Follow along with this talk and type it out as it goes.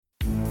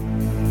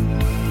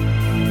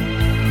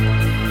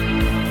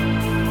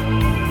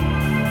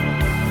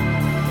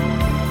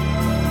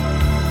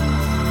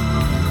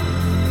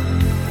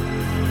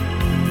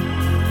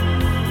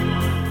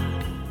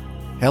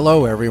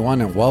Hello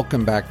everyone and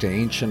welcome back to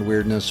Ancient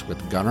Weirdness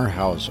with Gunnar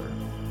Hauser.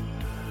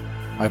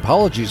 My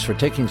apologies for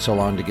taking so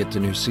long to get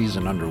the new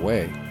season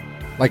underway.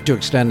 I'd like to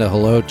extend a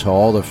hello to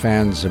all the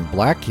fans in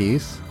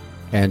Blackheath,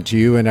 and to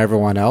you and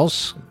everyone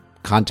else.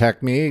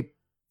 Contact me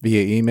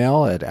via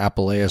email at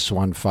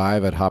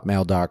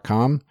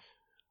apelaeus15@hotmail.com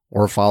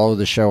or follow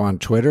the show on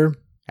Twitter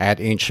at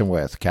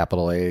AncientWith,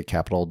 capital A,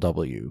 capital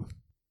W.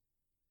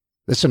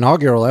 This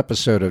inaugural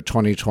episode of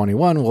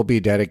 2021 will be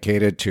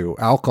dedicated to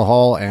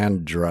alcohol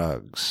and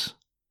drugs.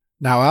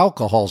 Now,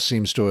 alcohol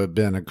seems to have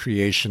been a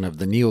creation of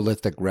the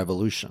Neolithic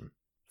Revolution.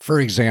 For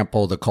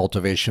example, the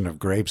cultivation of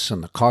grapes in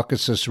the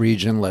Caucasus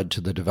region led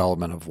to the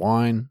development of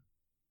wine.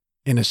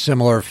 In a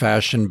similar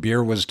fashion,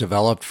 beer was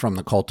developed from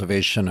the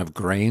cultivation of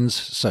grains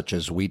such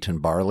as wheat and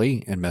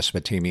barley in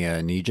Mesopotamia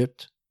and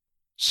Egypt.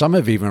 Some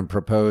have even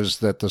proposed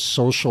that the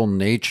social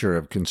nature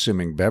of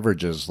consuming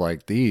beverages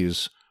like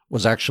these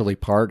was actually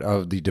part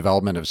of the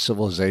development of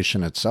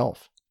civilization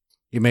itself.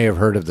 You may have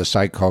heard of the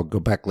site called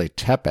Göbekli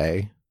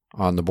Tepe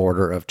on the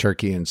border of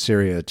Turkey and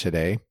Syria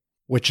today,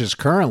 which is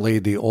currently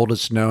the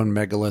oldest known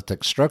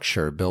megalithic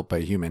structure built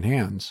by human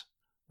hands.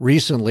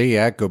 Recently,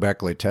 at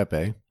Göbekli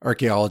Tepe,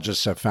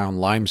 archaeologists have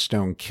found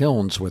limestone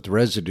kilns with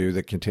residue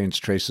that contains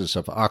traces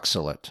of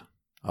oxalate,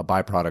 a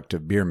byproduct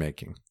of beer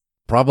making,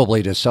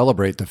 probably to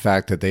celebrate the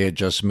fact that they had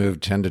just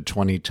moved 10 to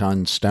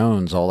 20-ton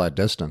stones all that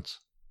distance.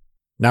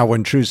 Now,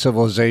 when true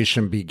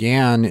civilization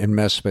began in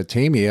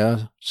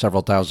Mesopotamia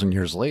several thousand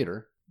years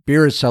later,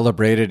 beer is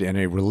celebrated in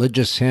a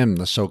religious hymn,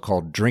 the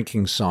so-called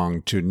drinking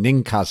song to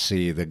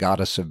Ninkasi, the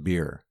goddess of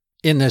beer.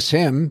 In this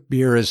hymn,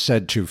 beer is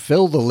said to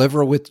fill the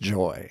liver with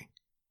joy.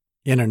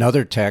 In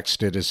another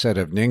text, it is said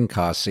of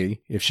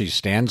Ninkasi, if she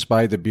stands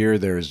by the beer,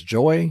 there is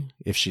joy.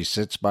 If she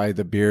sits by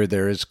the beer,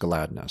 there is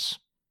gladness.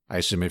 I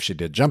assume if she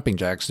did jumping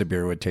jacks, the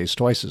beer would taste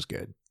twice as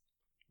good.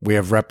 We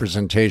have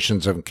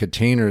representations of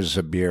containers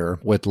of beer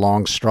with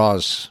long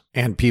straws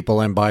and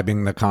people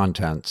imbibing the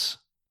contents.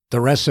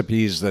 The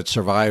recipes that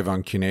survive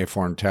on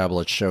cuneiform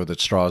tablets show that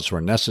straws were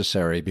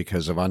necessary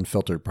because of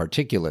unfiltered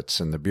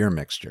particulates in the beer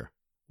mixture.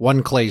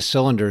 One clay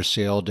cylinder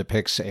seal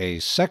depicts a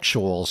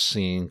sexual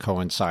scene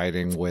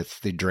coinciding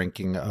with the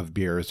drinking of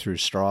beer through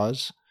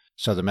straws,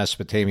 so the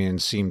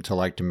Mesopotamians seem to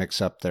like to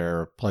mix up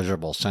their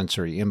pleasurable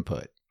sensory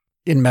input.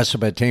 In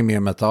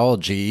Mesopotamian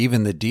mythology,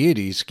 even the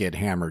deities get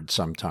hammered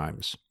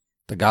sometimes.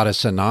 The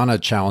goddess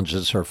Inanna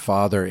challenges her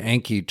father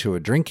Enki to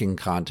a drinking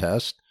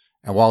contest,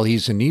 and while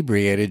he's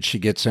inebriated, she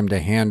gets him to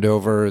hand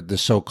over the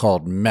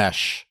so-called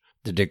mesh,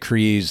 the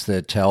decrees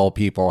that tell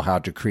people how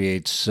to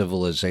create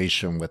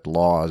civilization with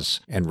laws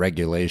and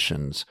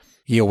regulations.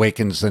 He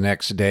awakens the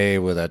next day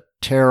with a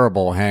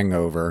terrible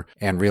hangover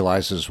and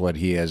realizes what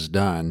he has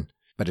done,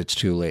 but it's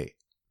too late.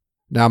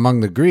 Now,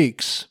 among the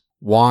Greeks,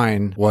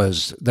 wine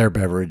was their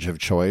beverage of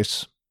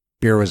choice.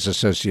 Beer was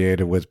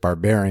associated with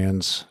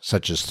barbarians,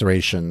 such as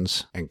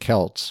Thracians and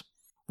Celts.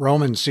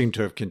 Romans seem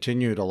to have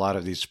continued a lot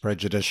of these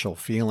prejudicial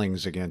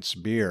feelings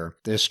against beer.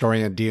 The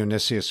historian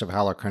Dionysius of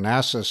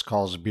Halicarnassus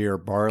calls beer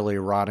barley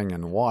rotting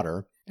in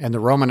water, and the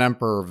Roman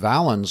Emperor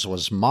Valens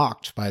was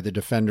mocked by the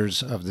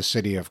defenders of the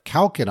city of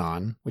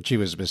Chalcedon, which he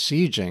was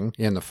besieging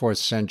in the 4th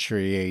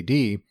century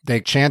AD.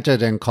 They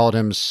chanted and called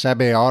him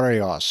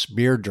Sebearios,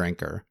 beer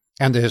drinker.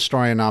 And the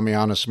historian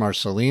Ammianus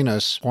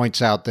Marcellinus points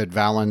out that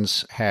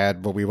Valens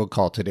had what we would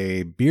call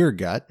today beer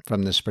gut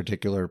from this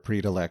particular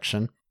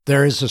predilection.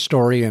 There is a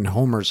story in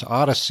Homer's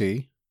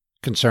Odyssey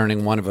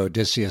concerning one of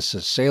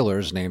Odysseus'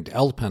 sailors named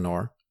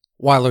Elpenor.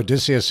 While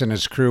Odysseus and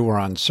his crew were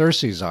on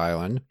Circe's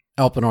island,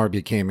 Elpenor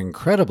became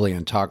incredibly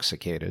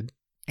intoxicated,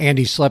 and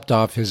he slept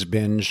off his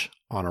binge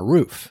on a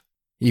roof.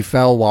 He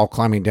fell while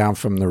climbing down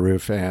from the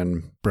roof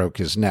and broke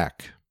his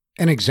neck,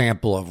 an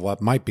example of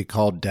what might be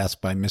called death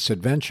by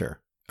misadventure.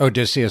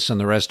 Odysseus and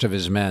the rest of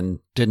his men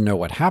didn't know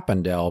what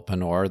happened to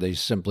Elpenor. They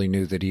simply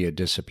knew that he had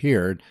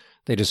disappeared.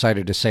 They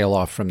decided to sail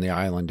off from the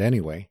island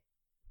anyway.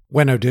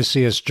 When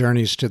Odysseus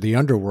journeys to the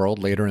underworld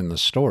later in the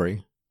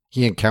story,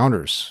 he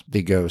encounters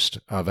the ghost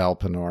of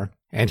Elpenor,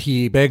 and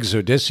he begs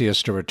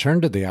Odysseus to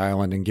return to the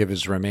island and give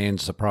his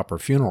remains the proper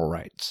funeral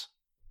rites.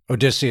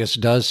 Odysseus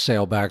does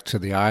sail back to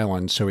the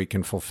island so he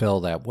can fulfill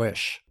that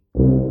wish.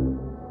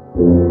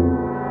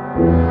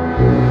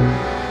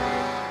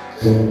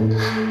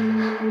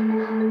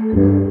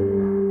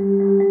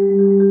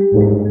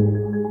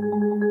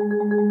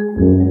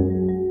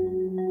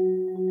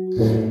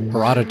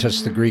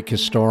 Herodotus, the Greek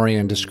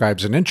historian,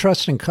 describes an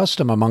interesting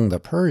custom among the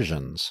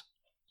Persians.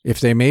 If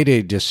they made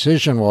a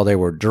decision while they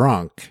were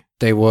drunk,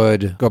 they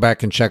would go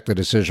back and check the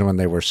decision when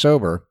they were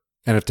sober.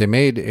 And if they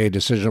made a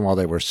decision while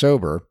they were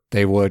sober,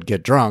 they would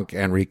get drunk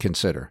and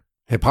reconsider.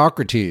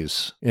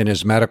 Hippocrates, in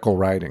his medical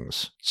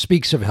writings,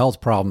 speaks of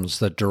health problems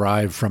that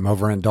derive from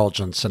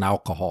overindulgence in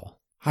alcohol.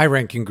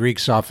 High-ranking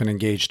Greeks often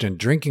engaged in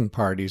drinking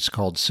parties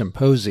called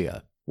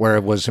symposia, where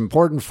it was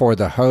important for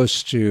the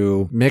host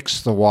to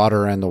mix the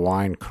water and the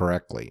wine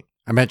correctly.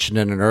 I mentioned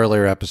in an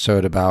earlier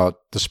episode about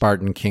the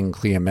Spartan king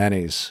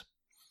Cleomenes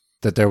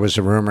that there was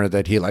a rumor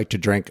that he liked to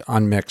drink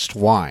unmixed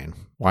wine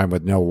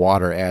with no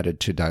water added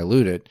to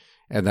dilute it,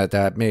 and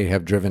that may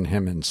have driven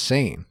him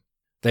insane.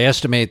 They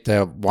estimate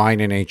that wine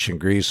in ancient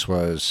Greece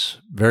was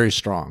very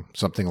strong,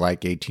 something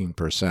like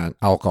 18%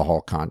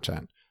 alcohol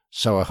content.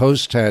 So a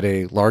host had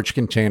a large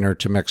container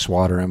to mix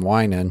water and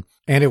wine in,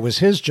 and it was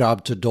his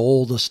job to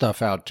dole the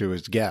stuff out to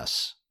his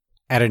guests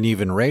at an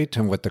even rate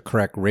and with the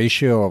correct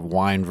ratio of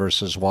wine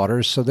versus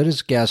water so that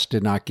his guests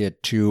did not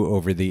get too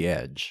over the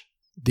edge.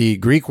 The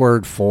Greek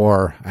word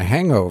for a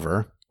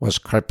hangover was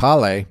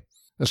krepale.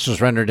 This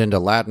was rendered into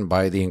Latin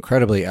by the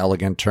incredibly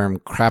elegant term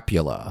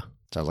crapula.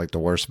 Sounds like the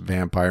worst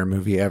vampire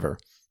movie ever.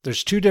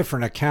 There's two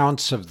different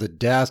accounts of the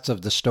death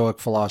of the Stoic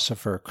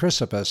philosopher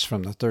Chrysippus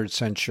from the 3rd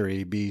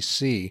century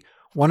BC.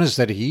 One is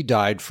that he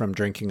died from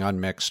drinking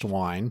unmixed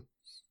wine.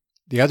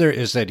 The other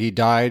is that he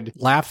died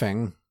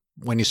laughing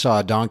when he saw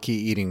a donkey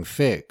eating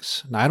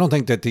figs. Now, I don't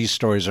think that these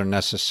stories are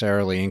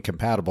necessarily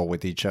incompatible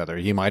with each other.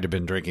 He might have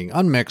been drinking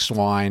unmixed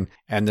wine,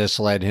 and this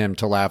led him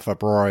to laugh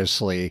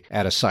uproariously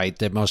at a sight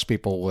that most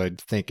people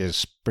would think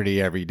is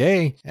pretty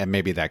everyday, and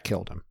maybe that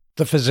killed him.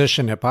 The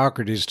physician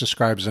Hippocrates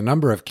describes a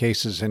number of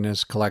cases in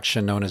his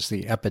collection known as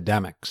the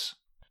epidemics,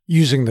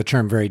 using the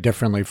term very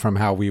differently from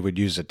how we would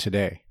use it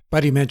today.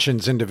 But he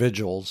mentions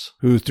individuals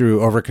who, through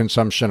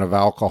overconsumption of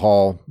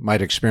alcohol,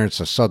 might experience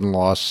a sudden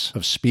loss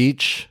of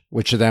speech,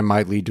 which then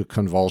might lead to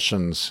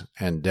convulsions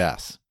and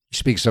death. He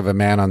speaks of a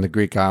man on the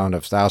Greek island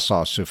of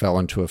Thasos who fell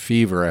into a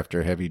fever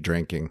after heavy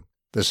drinking.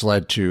 This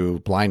led to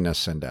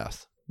blindness and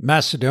death.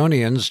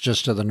 Macedonians,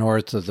 just to the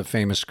north of the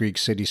famous Greek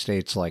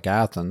city-states like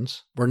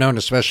Athens, were known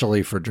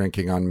especially for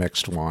drinking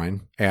unmixed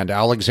wine, and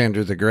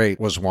Alexander the Great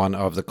was one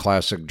of the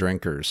classic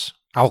drinkers.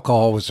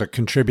 Alcohol was a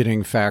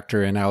contributing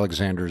factor in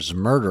Alexander's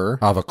murder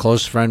of a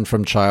close friend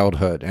from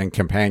childhood and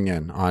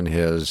companion on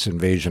his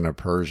invasion of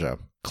Persia,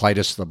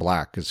 Clitus the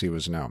Black, as he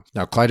was known.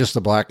 Now, Clitus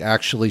the Black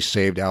actually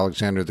saved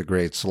Alexander the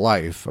Great's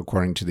life,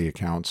 according to the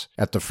accounts,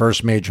 at the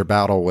first major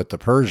battle with the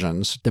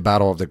Persians, the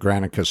Battle of the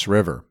Granicus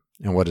River,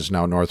 in what is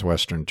now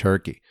northwestern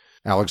Turkey.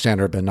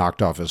 Alexander had been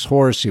knocked off his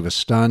horse. He was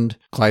stunned.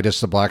 Clitus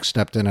the Black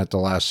stepped in at the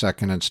last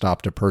second and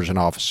stopped a Persian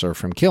officer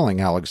from killing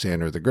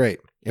Alexander the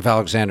Great. If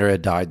Alexander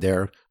had died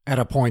there, at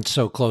a point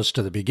so close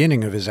to the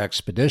beginning of his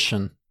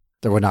expedition,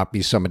 there would not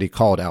be somebody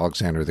called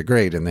Alexander the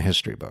Great in the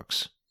history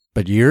books.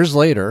 But years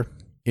later,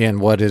 in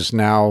what is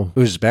now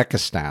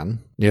Uzbekistan,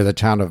 near the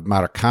town of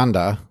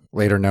Markanda,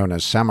 later known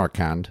as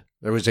Samarkand,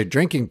 there was a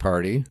drinking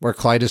party where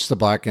Clitus the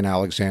Black and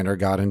Alexander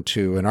got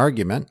into an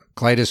argument.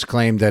 Clitus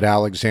claimed that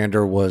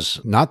Alexander was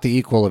not the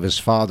equal of his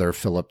father,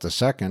 Philip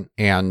II,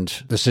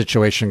 and the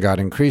situation got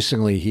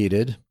increasingly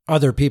heated.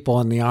 Other people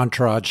in the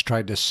entourage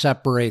tried to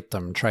separate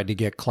them, tried to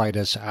get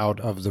Clitus out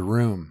of the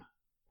room.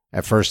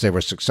 At first they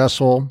were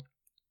successful,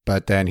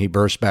 but then he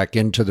burst back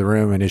into the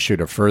room and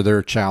issued a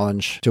further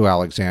challenge to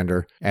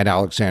Alexander, and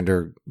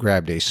Alexander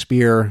grabbed a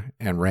spear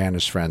and ran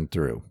his friend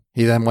through.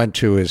 He then went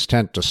to his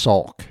tent to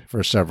sulk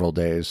for several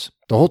days.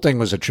 The whole thing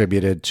was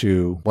attributed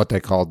to what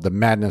they called the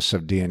madness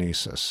of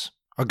Dionysus,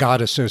 a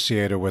god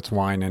associated with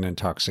wine and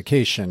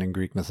intoxication in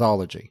Greek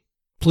mythology.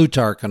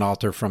 Plutarch, an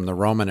author from the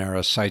Roman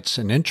era, cites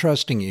an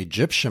interesting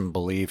Egyptian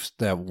belief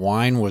that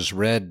wine was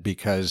red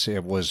because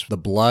it was the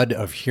blood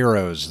of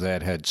heroes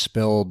that had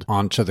spilled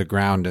onto the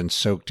ground and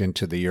soaked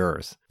into the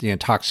earth. The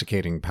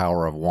intoxicating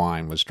power of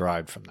wine was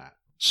derived from that.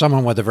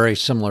 Someone with a very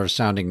similar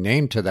sounding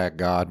name to that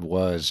god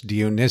was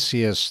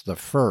Dionysius I,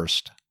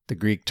 the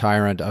Greek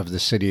tyrant of the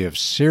city of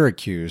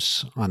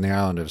Syracuse on the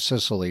island of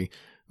Sicily,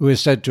 who is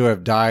said to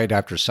have died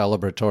after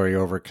celebratory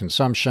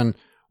overconsumption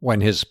when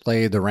his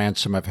play The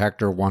Ransom of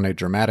Hector won a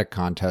dramatic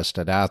contest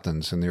at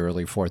Athens in the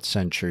early 4th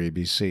century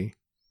BC.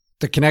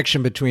 The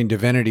connection between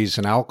divinities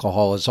and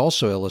alcohol is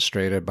also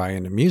illustrated by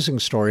an amusing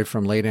story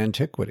from late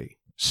antiquity.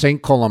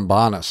 Saint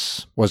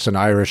Columbanus was an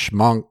Irish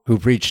monk who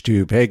preached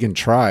to pagan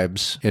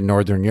tribes in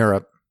northern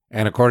Europe,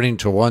 and according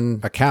to one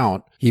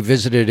account, he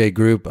visited a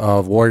group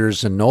of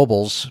warriors and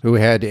nobles who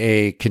had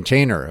a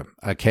container,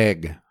 a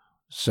keg,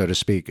 so to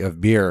speak, of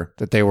beer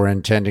that they were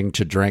intending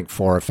to drink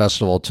for a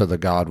festival to the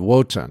god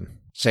Wotan.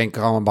 Saint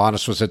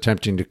Columbanus was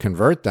attempting to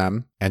convert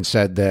them and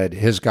said that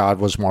his god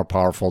was more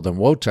powerful than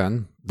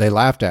Wotan. They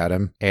laughed at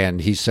him,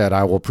 and he said,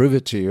 "I will prove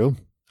it to you.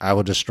 I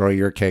will destroy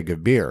your keg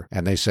of beer."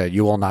 And they said,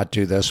 "You will not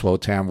do this.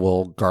 Wotan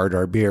will guard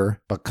our beer."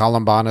 But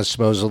Columbanus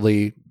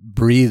supposedly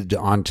breathed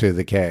onto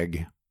the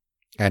keg,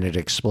 and it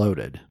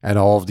exploded. And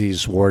all of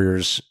these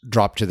warriors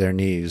dropped to their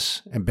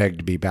knees and begged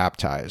to be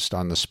baptized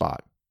on the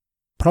spot.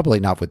 Probably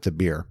not with the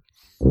beer.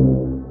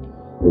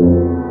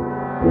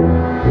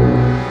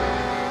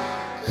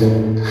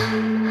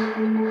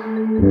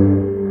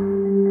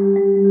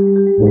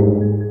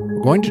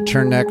 We're going to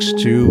turn next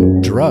to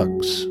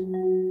drugs.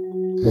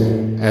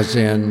 As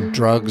in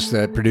drugs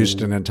that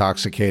produced an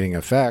intoxicating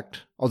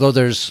effect, although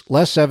there's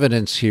less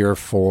evidence here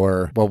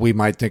for what we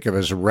might think of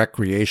as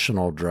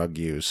recreational drug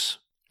use.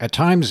 At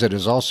times, it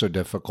is also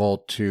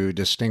difficult to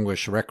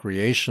distinguish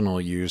recreational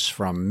use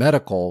from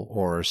medical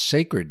or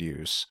sacred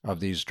use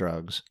of these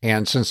drugs.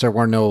 And since there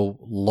were no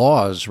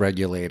laws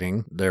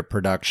regulating their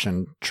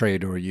production,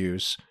 trade, or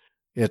use,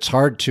 it's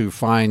hard to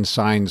find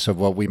signs of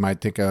what we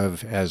might think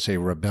of as a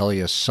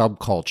rebellious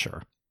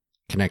subculture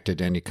connected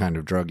to any kind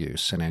of drug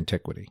use in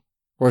antiquity.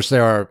 Of course,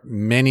 there are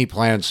many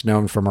plants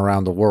known from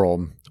around the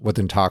world with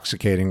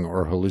intoxicating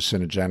or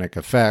hallucinogenic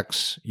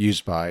effects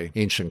used by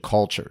ancient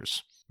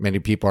cultures. Many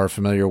people are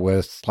familiar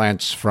with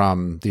plants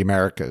from the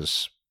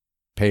Americas,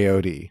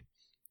 peyote,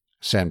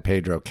 San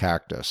Pedro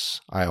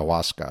cactus,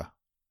 ayahuasca,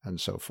 and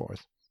so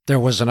forth. There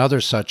was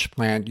another such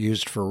plant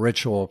used for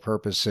ritual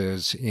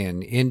purposes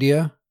in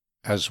India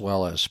as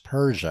well as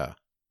Persia.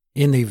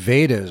 In the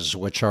Vedas,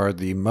 which are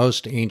the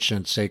most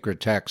ancient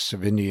sacred texts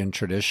of Indian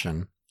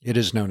tradition, it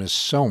is known as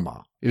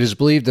soma. It is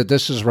believed that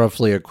this is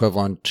roughly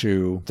equivalent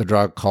to the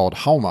drug called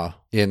homa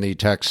in the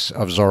texts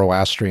of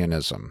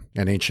Zoroastrianism,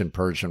 an ancient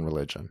Persian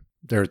religion.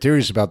 There are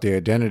theories about the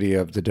identity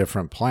of the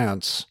different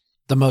plants.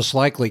 The most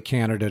likely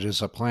candidate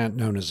is a plant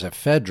known as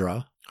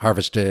ephedra,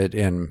 harvested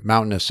in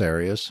mountainous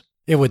areas.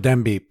 It would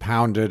then be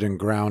pounded and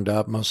ground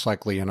up, most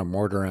likely in a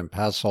mortar and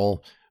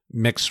pestle,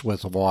 mixed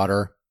with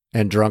water,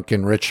 and drunk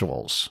in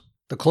rituals.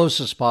 The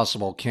closest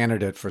possible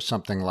candidate for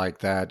something like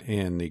that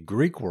in the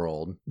Greek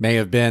world may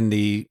have been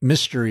the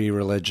mystery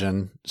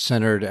religion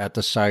centered at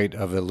the site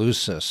of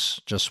Eleusis,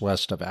 just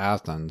west of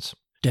Athens,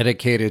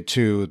 dedicated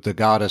to the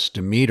goddess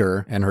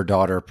Demeter and her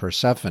daughter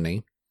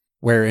Persephone,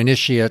 where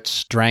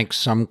initiates drank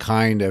some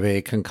kind of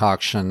a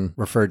concoction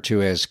referred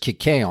to as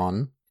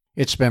kykeon.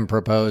 It's been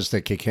proposed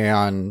that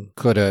kykeon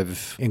could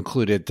have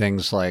included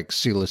things like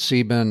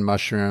psilocybin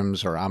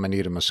mushrooms or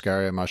Amanita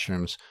muscaria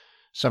mushrooms.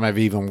 Some have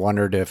even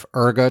wondered if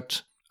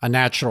ergot, a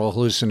natural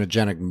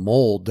hallucinogenic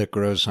mold that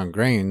grows on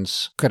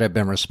grains, could have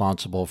been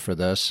responsible for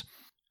this.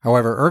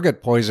 However,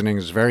 ergot poisoning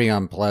is very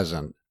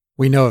unpleasant.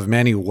 We know of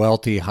many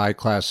wealthy,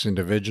 high-class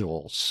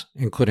individuals,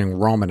 including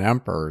Roman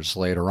emperors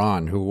later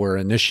on, who were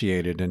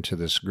initiated into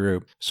this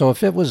group. So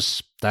if it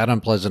was that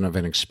unpleasant of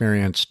an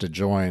experience to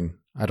join,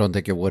 I don't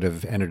think it would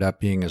have ended up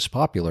being as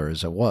popular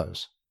as it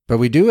was. But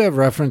we do have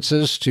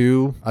references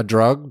to a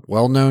drug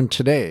well known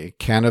today,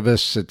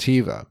 cannabis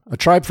sativa. A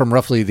tribe from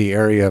roughly the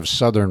area of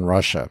southern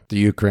Russia, the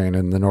Ukraine,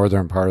 and the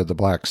northern part of the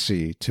Black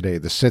Sea, today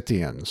the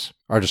Scythians,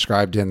 are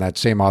described in that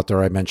same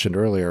author I mentioned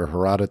earlier,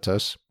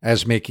 Herodotus,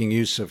 as making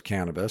use of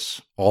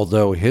cannabis,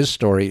 although his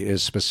story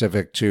is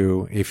specific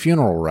to a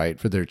funeral rite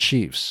for their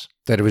chiefs,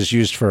 that it was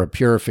used for a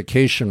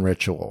purification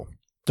ritual.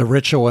 The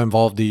ritual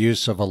involved the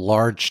use of a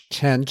large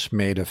tent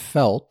made of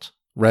felt,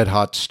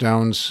 red-hot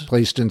stones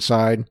placed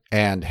inside,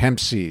 and hemp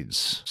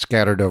seeds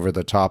scattered over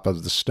the top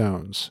of the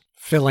stones,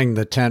 filling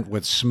the tent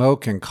with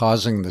smoke and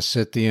causing the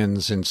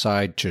Scythians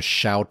inside to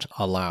shout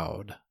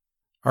aloud.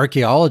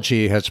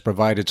 Archaeology has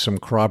provided some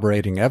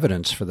corroborating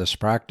evidence for this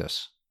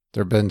practice.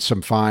 There have been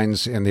some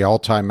finds in the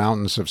Altai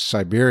Mountains of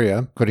Siberia,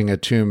 including a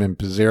tomb in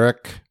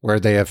Pazyryk, where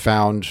they have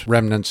found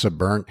remnants of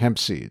burnt hemp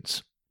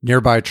seeds.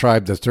 Nearby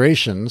tribe, the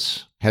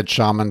Thracians, had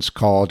shamans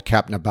called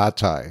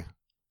kapnabatai,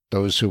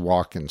 those who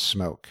walk in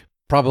smoke.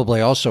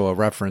 Probably also a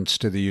reference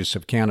to the use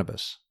of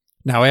cannabis.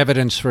 Now,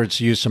 evidence for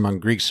its use among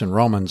Greeks and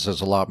Romans is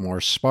a lot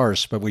more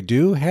sparse, but we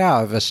do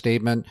have a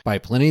statement by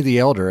Pliny the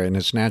Elder in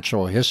his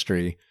Natural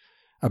History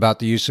about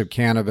the use of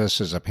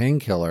cannabis as a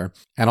painkiller,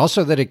 and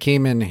also that it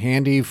came in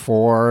handy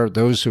for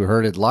those who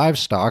herded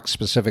livestock,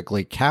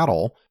 specifically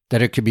cattle,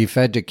 that it could be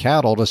fed to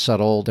cattle to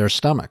settle their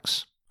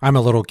stomachs. I'm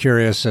a little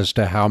curious as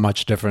to how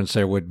much difference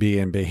there would be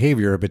in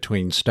behavior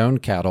between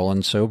stoned cattle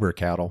and sober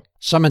cattle.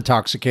 Some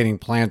intoxicating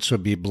plants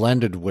would be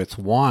blended with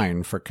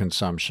wine for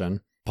consumption,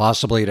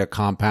 possibly to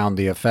compound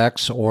the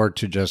effects or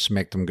to just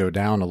make them go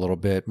down a little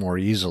bit more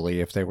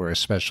easily if they were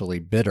especially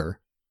bitter.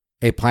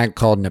 A plant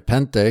called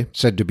nepenthe,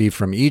 said to be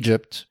from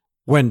Egypt,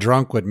 when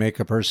drunk would make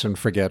a person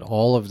forget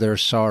all of their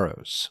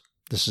sorrows.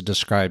 This is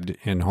described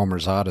in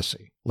Homer's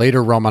Odyssey.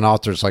 Later Roman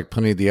authors like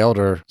Pliny the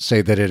Elder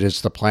say that it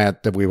is the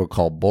plant that we would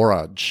call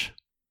borage,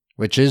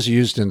 which is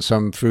used in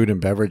some food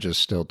and beverages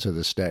still to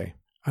this day.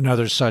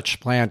 Another such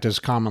plant is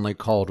commonly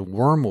called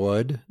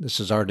wormwood. This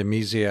is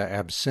Artemisia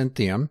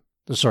absinthium,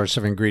 the source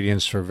of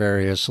ingredients for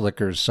various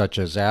liquors such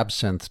as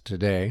absinthe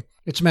today.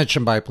 It's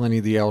mentioned by Pliny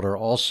the Elder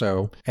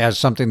also as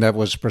something that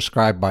was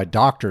prescribed by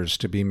doctors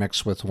to be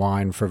mixed with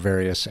wine for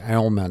various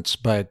ailments,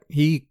 but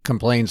he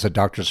complains that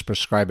doctors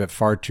prescribe it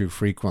far too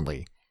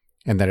frequently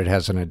and that it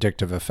has an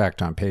addictive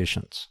effect on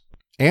patients.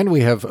 And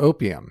we have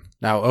opium.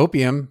 Now,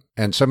 opium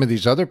and some of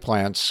these other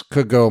plants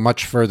could go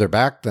much further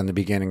back than the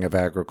beginning of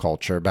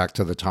agriculture, back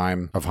to the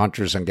time of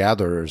hunters and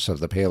gatherers of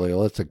the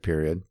Paleolithic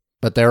period.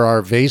 But there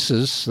are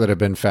vases that have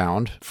been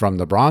found from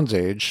the Bronze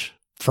Age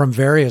from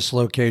various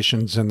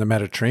locations in the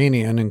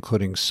Mediterranean,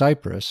 including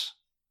Cyprus,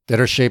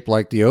 that are shaped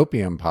like the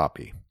opium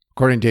poppy.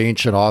 According to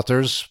ancient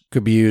authors,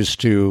 could be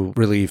used to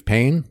relieve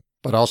pain,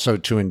 but also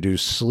to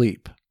induce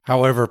sleep.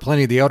 However,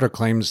 Pliny the Elder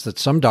claims that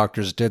some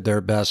doctors did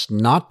their best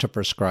not to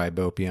prescribe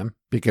opium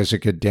because it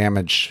could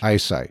damage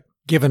eyesight.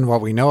 Given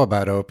what we know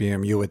about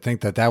opium, you would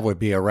think that that would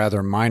be a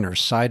rather minor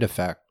side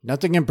effect.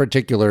 Nothing in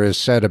particular is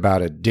said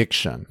about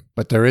addiction,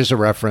 but there is a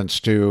reference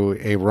to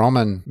a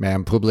Roman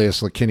man,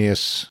 Publius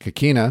Licinius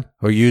Caecina,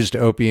 who used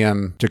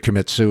opium to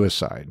commit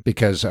suicide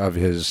because of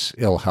his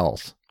ill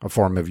health, a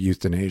form of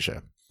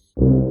euthanasia.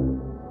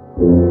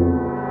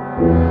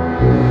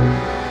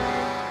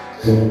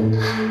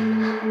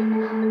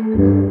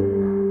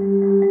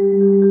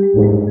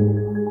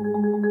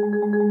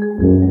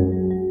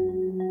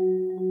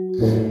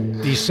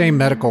 These same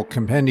medical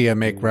compendia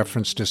make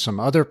reference to some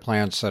other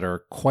plants that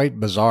are quite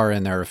bizarre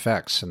in their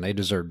effects, and they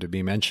deserve to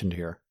be mentioned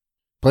here.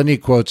 Pliny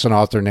quotes an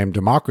author named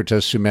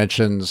Democritus who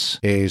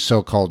mentions a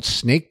so-called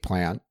snake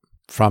plant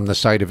from the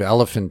site of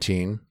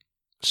Elephantine,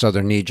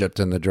 southern Egypt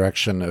in the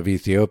direction of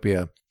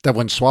Ethiopia, that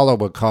when swallowed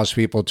would cause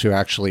people to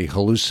actually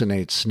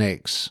hallucinate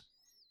snakes,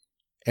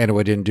 and it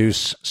would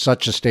induce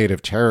such a state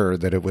of terror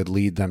that it would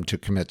lead them to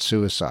commit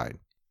suicide.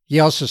 He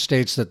also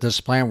states that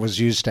this plant was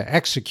used to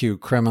execute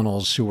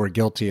criminals who were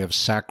guilty of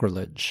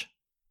sacrilege.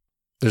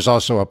 There's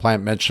also a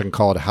plant mentioned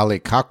called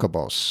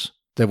Halicacabos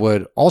that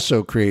would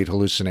also create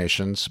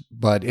hallucinations,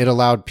 but it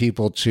allowed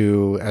people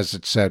to, as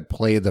it said,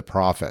 play the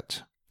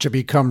prophet, to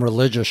become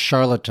religious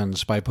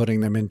charlatans by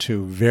putting them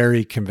into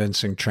very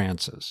convincing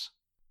trances.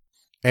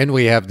 And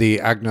we have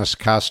the Agnus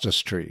castus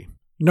tree.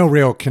 No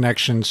real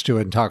connections to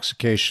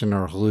intoxication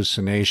or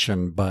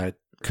hallucination, but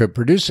could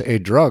produce a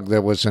drug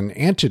that was an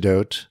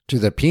antidote to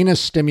the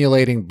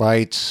penis-stimulating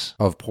bites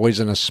of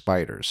poisonous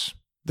spiders.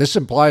 This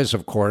implies,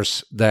 of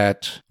course,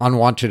 that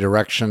unwanted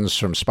erections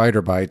from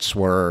spider bites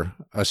were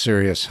a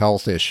serious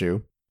health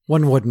issue.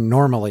 One wouldn't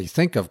normally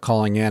think of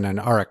calling in an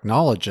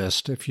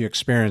arachnologist if you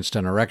experienced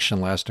an erection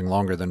lasting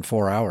longer than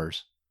 4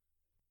 hours.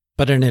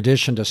 But in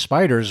addition to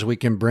spiders, we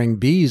can bring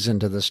bees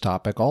into this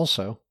topic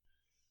also.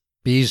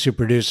 Bees who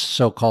produce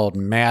so-called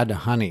mad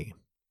honey.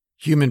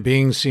 Human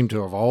beings seem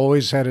to have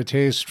always had a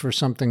taste for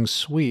something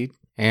sweet,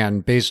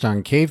 and based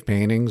on cave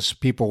paintings,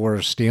 people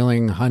were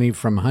stealing honey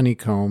from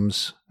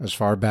honeycombs as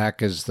far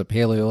back as the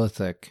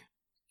Paleolithic.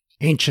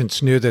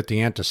 Ancients knew that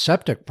the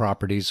antiseptic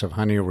properties of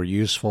honey were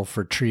useful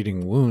for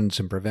treating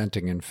wounds and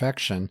preventing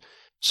infection.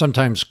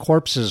 Sometimes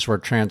corpses were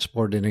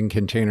transported in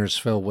containers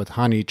filled with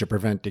honey to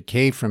prevent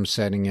decay from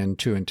setting in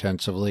too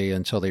intensively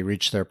until they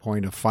reached their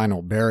point of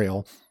final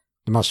burial.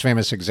 The most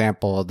famous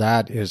example of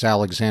that is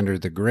Alexander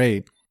the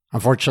Great.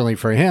 Unfortunately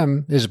for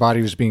him, his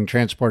body was being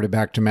transported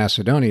back to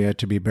Macedonia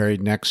to be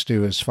buried next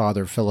to his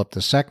father Philip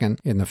II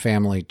in the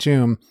family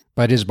tomb,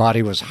 but his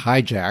body was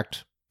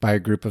hijacked by a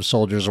group of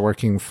soldiers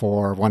working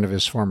for one of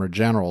his former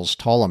generals,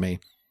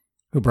 Ptolemy,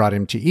 who brought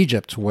him to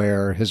Egypt,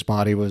 where his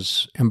body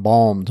was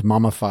embalmed,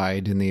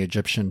 mummified in the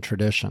Egyptian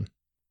tradition.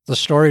 The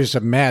stories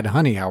of mad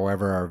honey,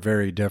 however, are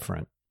very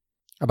different.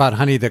 About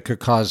honey that could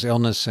cause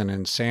illness and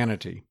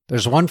insanity.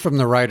 There's one from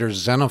the writer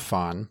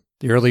Xenophon,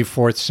 the early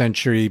 4th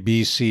century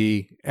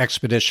BC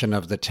expedition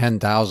of the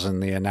 10,000,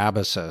 the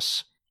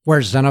Anabasis,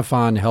 where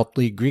Xenophon helped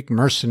lead Greek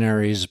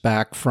mercenaries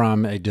back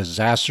from a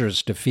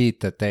disastrous defeat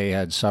that they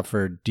had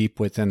suffered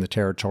deep within the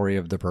territory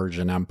of the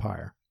Persian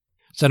Empire.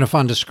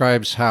 Xenophon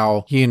describes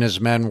how he and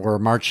his men were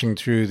marching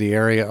through the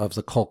area of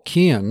the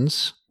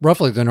Colchians,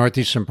 roughly the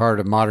northeastern part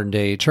of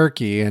modern-day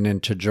Turkey and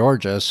into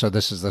Georgia, so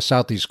this is the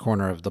southeast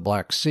corner of the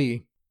Black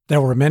Sea.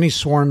 There were many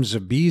swarms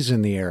of bees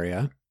in the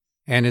area,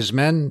 and his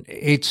men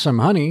ate some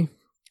honey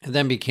and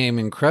then became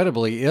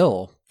incredibly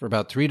ill for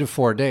about 3 to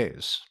 4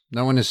 days.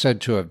 No one is said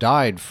to have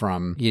died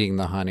from eating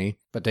the honey,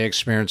 but they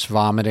experienced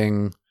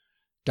vomiting,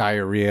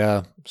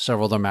 diarrhea.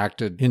 Several of them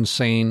acted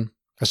insane.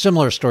 A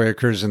similar story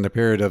occurs in the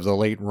period of the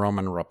late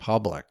Roman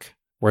Republic,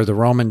 where the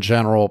Roman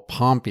general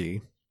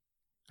Pompey,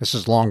 this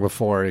is long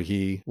before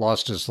he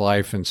lost his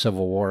life in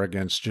civil war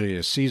against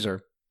Julius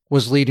Caesar,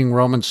 was leading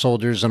Roman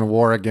soldiers in a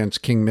war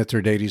against King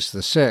Mithridates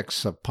VI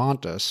of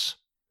Pontus.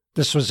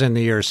 This was in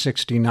the year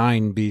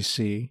 69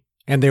 BC,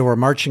 and they were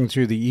marching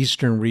through the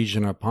eastern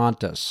region of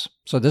Pontus.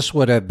 So this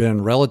would have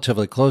been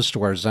relatively close to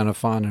where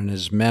Xenophon and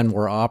his men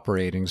were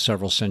operating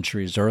several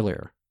centuries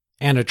earlier.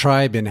 And a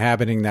tribe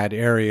inhabiting that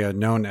area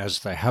known as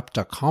the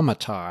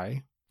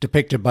Heptacomatai,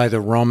 depicted by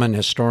the Roman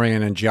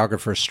historian and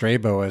geographer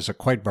Strabo as a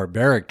quite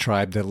barbaric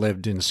tribe that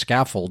lived in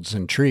scaffolds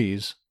and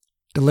trees,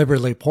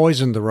 deliberately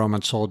poisoned the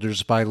Roman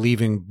soldiers by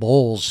leaving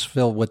bowls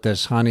filled with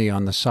this honey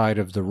on the side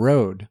of the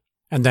road,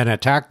 and then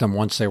attacked them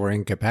once they were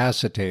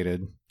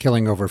incapacitated,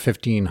 killing over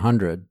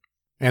 1,500.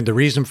 And the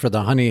reason for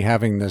the honey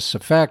having this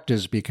effect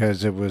is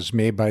because it was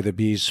made by the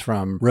bees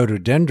from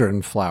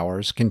rhododendron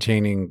flowers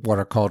containing what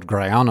are called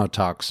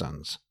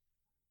gryonotoxins.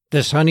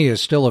 This honey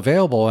is still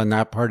available in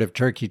that part of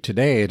Turkey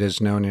today. It is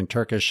known in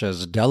Turkish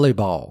as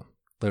delibal,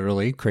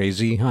 literally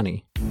crazy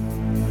honey.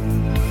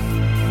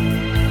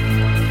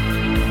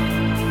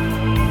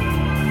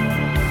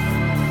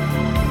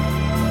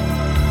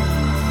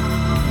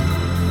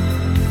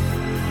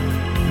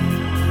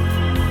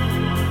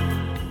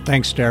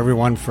 Thanks to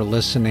everyone for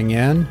listening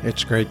in.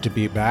 It's great to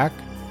be back.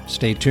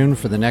 Stay tuned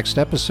for the next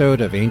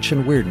episode of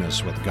Ancient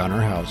Weirdness with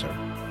Gunnar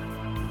Hauser.